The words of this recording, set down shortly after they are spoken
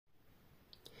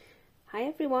Hi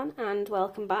everyone and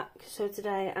welcome back. So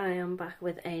today I am back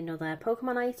with another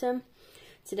Pokemon item.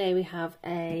 Today we have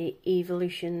a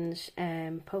Eeveelutions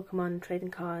Pokemon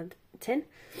trading card tin.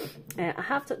 I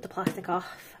have took the plastic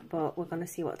off, but we're going to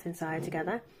see what's inside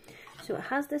together. So it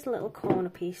has this little corner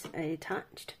piece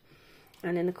attached,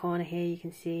 and in the corner here you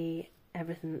can see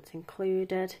everything that's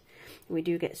included. We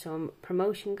do get some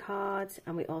promotion cards,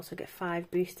 and we also get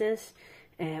 5 boosters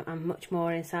and much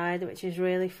more inside, which is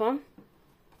really fun.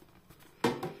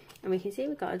 And we can see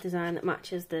we've got a design that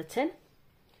matches the tin.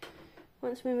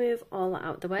 Once we move all that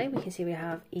out the way, we can see we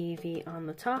have Eevee on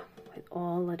the top with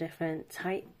all the different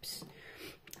types.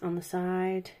 On the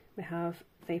side we have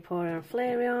Vaporeon and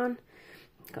Flareon,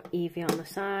 got Eevee on the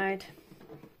side,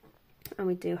 and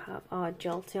we do have our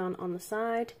Jolteon on the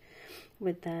side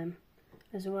with them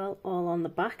as well, all on the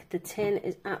back. The tin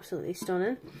is absolutely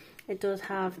stunning. It does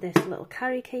have this little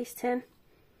carry case tin,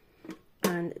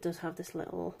 and it does have this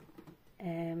little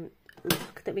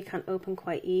lock that we can open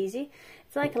quite easy.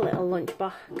 It's like a little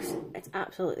lunchbox. It's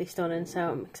absolutely stunning, so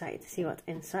I'm excited to see what's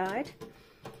inside.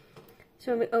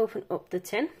 So when we open up the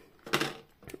tin,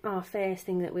 our first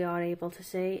thing that we are able to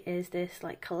see is this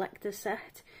like collector's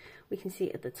set. We can see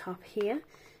at the top here,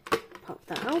 pop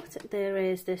that out, there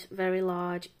is this very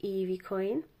large Eevee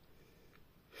coin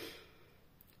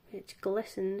which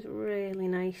glistens really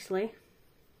nicely,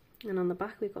 and on the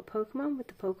back we've got Pokemon with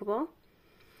the Pokeball.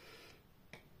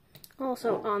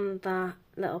 Also on that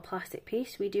little plastic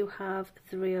piece we do have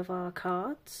 3 of our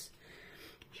cards.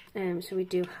 So we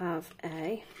do have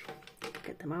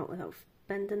get them out without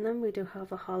bending them, we do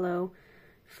have a hollow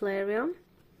Flareon.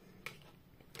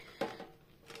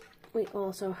 We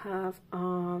also have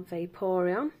our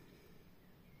Vaporeon.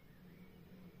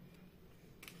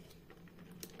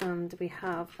 And we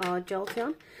have our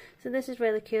Jolteon. So this is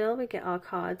really cool, we get our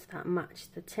cards that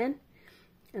match the tin.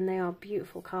 And they are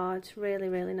beautiful cards, really,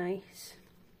 really nice.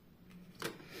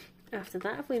 After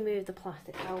that, if we move the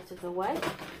plastic out of the way,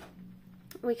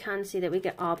 we can see that we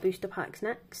get our booster packs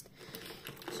next.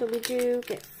 So we do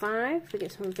get 5. We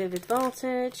get some Vivid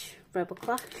Voltage, Rebel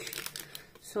Clash,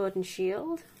 Sword and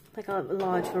Shield, like a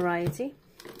large variety.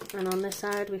 And on this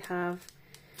side we have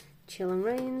Chill and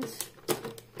Rains,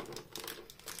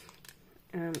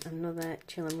 and another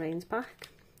Chill and Rains pack.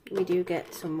 We do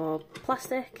get some more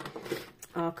plastic,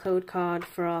 our code card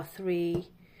for our 3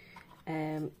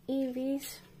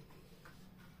 Eevees.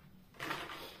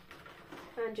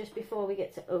 And just before we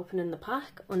get to opening the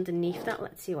pack, underneath that,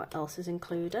 let's see what else is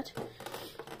included.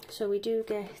 So we do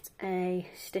get a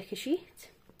sticker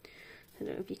sheet. I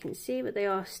don't know if you can see, but they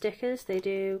are stickers. They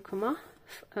do come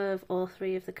off of all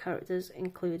 3 of the characters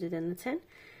included in the tin.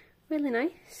 Really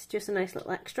nice, just a nice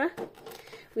little extra.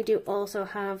 We do also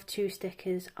have 2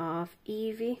 stickers of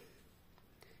Eevee.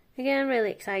 Again, really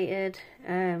excited.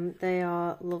 They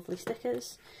are lovely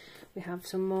stickers. We have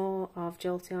some more of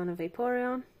Jolteon and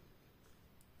Vaporeon,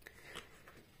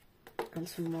 and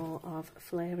some more of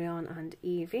Flareon and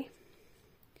Eevee.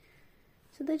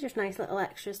 So they're just nice little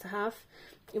extras to have.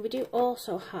 We do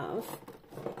also have,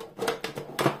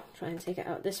 try and take it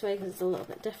out this way because it's a little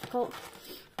bit difficult,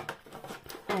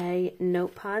 a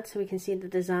notepad, so we can see the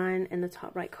design in the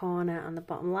top right corner and the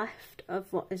bottom left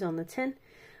of what is on the tin,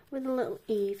 with a little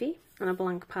Eevee and a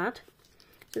blank pad.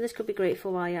 So this could be great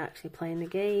for while you're actually playing the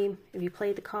game. If you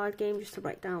play the card game, just to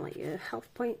write down like your health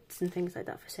points and things like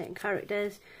that for certain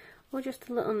characters, or just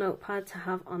a little notepad to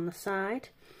have on the side.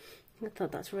 I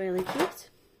thought that's really cute.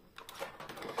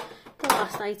 The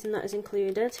last item that is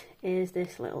included is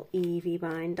this little Eevee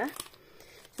binder.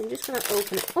 So I'm just going to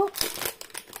open it up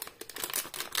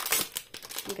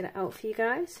and get it out for you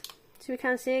guys. So we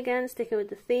can see again, sticking with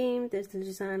the theme, there's the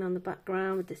design on the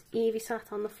background with this Eevee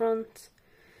sat on the front.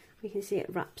 We can see it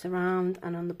wraps around,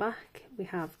 and on the back we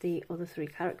have the other 3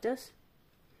 characters.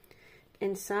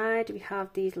 Inside we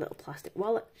have these little plastic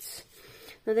wallets.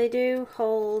 Now they do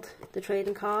hold the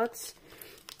trading cards.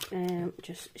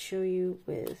 Just show you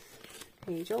with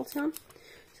a Jolteon.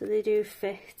 So they do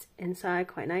fit inside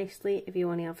quite nicely. If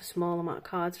you only have a small amount of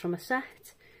cards from a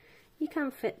set, you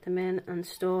can fit them in and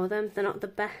store them. They're not the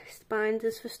best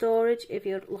binders for storage if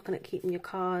you're looking at keeping your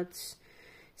cards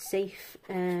safe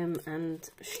and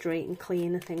straight and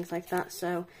clean and things like that.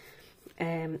 So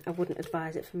I wouldn't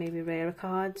advise it for maybe rarer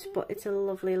cards, but it's a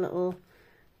lovely little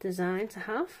design to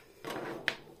have.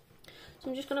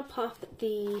 So I'm just going to pop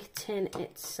the tin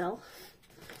itself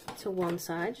to one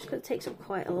side, just because it takes up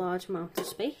quite a large amount of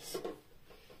space.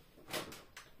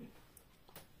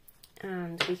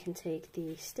 And we can take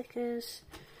the stickers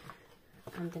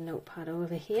and the notepad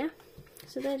over here.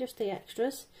 So they're just the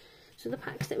extras. So the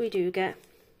packs that we do get,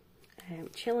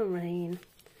 Chill and Rain,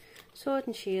 Sword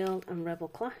and Shield and Rebel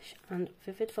Clash and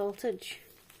Vivid Voltage.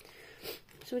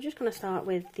 So we're just going to start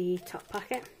with the top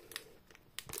packet.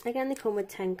 Again, they come with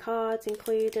 10 cards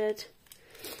included.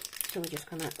 So we're just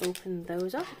going to open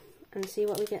those up and see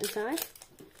what we get inside.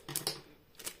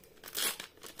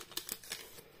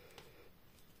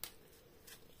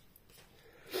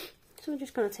 So we're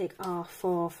just going to take our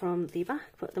 4 from the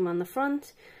back, put them on the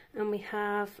front, and we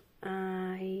have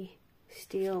a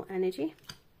Steel Energy.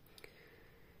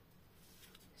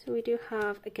 So we do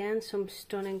have, again, some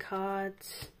stunning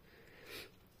cards.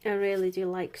 I really do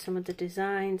like some of the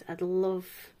designs. I'd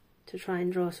love to try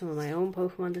and draw some of my own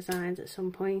Pokemon designs at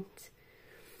some point.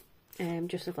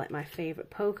 Just of like my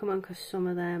favourite Pokemon, because some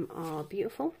of them are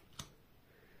beautiful.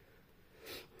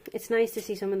 It's nice to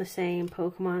see some of the same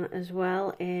Pokemon as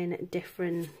well in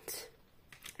different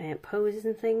poses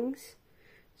and things.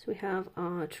 So we have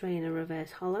our Trainer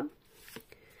Reverse Hollow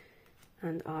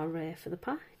and our rare for the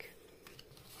pack.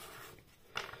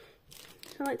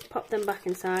 I like to pop them back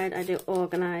inside. I do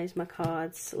organise my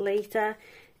cards later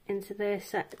into their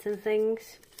sets and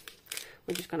things.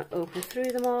 We're just going to open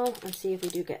through them all and see if we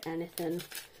do get anything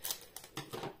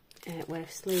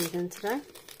worth sleeving today.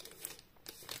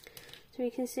 So you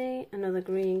can see another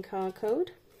green card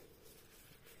code.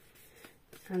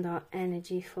 And our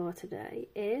energy for today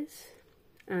is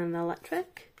an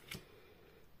electric.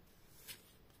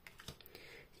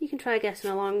 You can try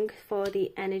guessing along for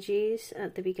the energies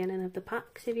at the beginning of the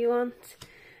packs if you want.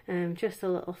 Just a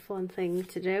little fun thing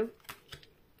to do.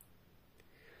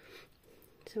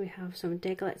 So we have some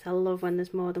Digletts. I love when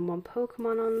there's more than one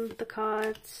Pokemon on the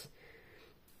cards.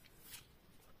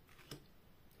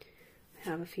 We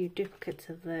have a few duplicates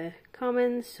of the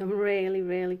commons. Some really,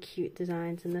 really cute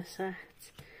designs in this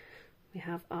set. We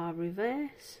have our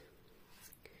reverse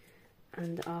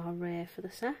and our rare for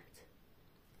the set.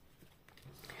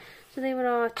 So they were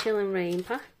our Chill and Rain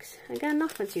packs. Again,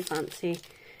 nothing too fancy,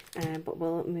 but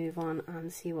we'll move on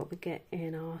and see what we get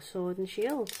in our Sword and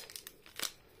Shield.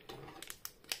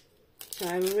 So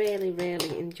I really,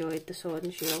 really enjoyed the Sword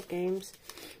and Shield games.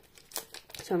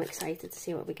 So I'm excited to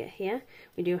see what we get here.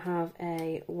 We do have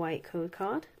a white code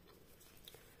card.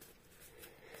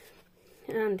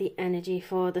 And the energy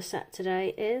for the set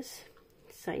today is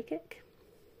Psychic.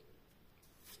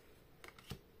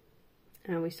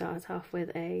 And we start off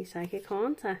with a Psychic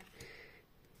Haunter.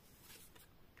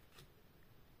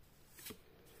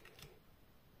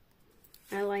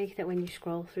 I like that when you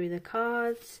scroll through the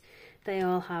cards, they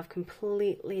all have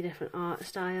completely different art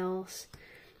styles,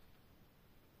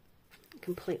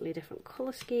 completely different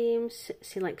colour schemes.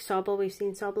 See, like Sobble, we've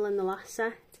seen Sobble in the last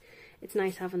set. It's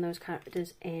nice having those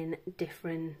characters in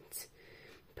different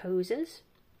poses.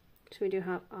 So we do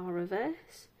have our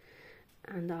reverse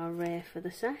and our rare for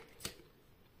the set.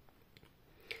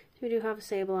 We do have a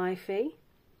Sableye Fee.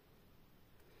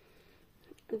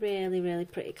 Really, really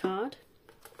pretty card.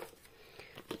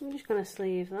 I'm just going to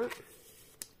sleeve that.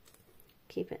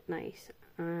 Keep it nice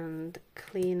and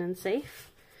clean and safe.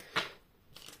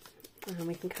 And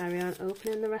we can carry on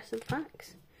opening the rest of the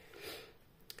packs.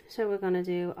 So we're going to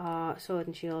do our Sword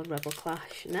and Shield Rebel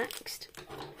Clash next.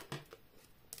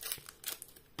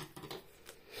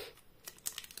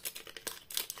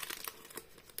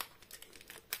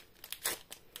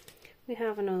 We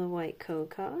have another white code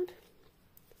card.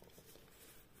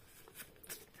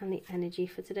 And the energy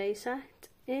for today's set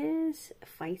is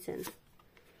Fighting.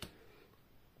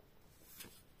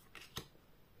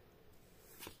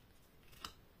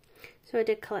 So I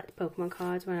did collect Pokemon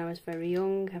cards when I was very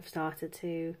young. I've started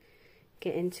to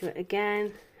get into it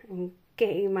again and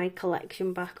getting my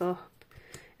collection back up.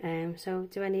 So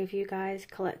do any of you guys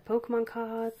collect Pokemon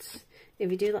cards? If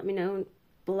you do, let me know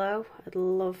below. I'd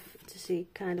love to see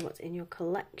kind of what's in your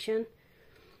collection.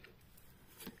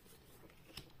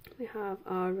 We have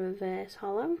our reverse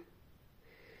hollow.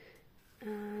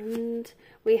 And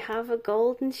we have a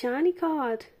golden shiny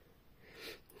card.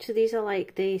 So these are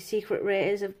like the secret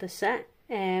rares of the set.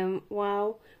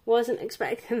 Wow, wasn't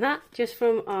expecting that just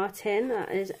from our tin.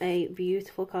 That is a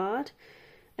beautiful card.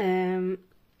 Wow,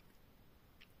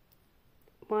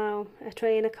 a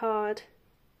trainer card.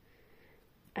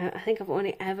 I think I've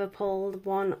only ever pulled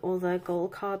one other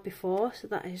gold card before, so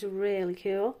that is really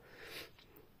cool.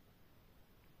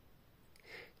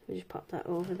 We just pop that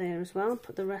over there as well,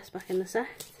 put the rest back in the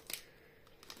set.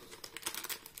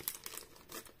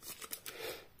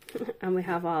 And we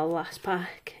have our last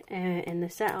pack in the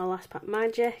set, our last pack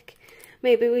magic.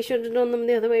 Maybe we should have done them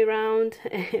the other way around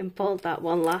and pulled that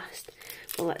one last.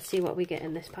 But let's see what we get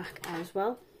in this pack as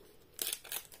well.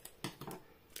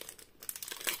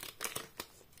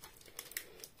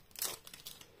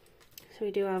 So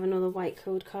we do have another white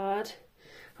code card.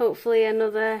 Hopefully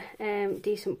another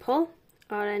decent pull.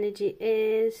 Our energy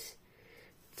is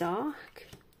dark.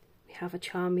 We have a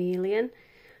Charmeleon.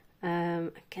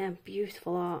 Again,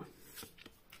 beautiful art.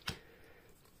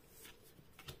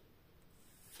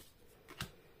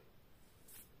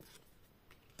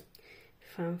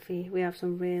 Fancy. We have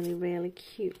some really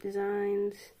cute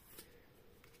designs.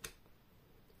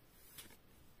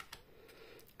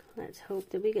 Let's hope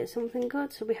that we get something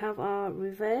good. So we have our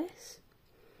reverse,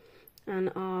 and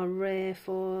our rare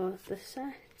for the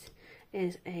set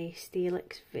is a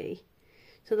Steelix V.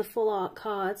 So the full art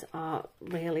cards are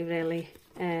really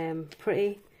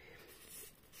pretty.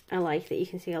 I like that you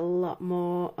can see a lot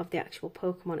more of the actual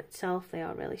Pokemon itself. They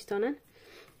are really stunning.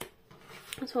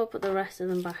 So I'll put the rest of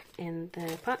them back in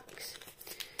their packs.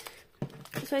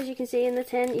 So as you can see in the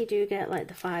tin, you do get like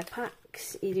the 5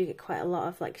 packs. You do get quite a lot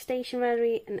of like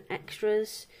stationery and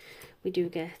extras. We do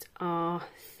get our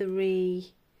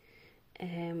 3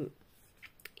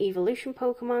 Eeveelution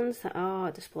Pokemons that are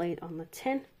displayed on the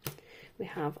tin. We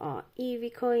have our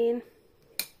Eevee coin,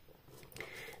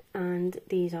 and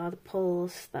these are the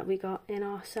pulls that we got in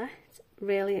our set.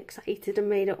 Really excited and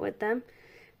made up with them.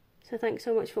 So thanks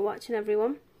so much for watching,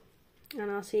 everyone, and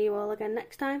I'll see you all again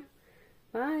next time.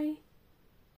 Bye.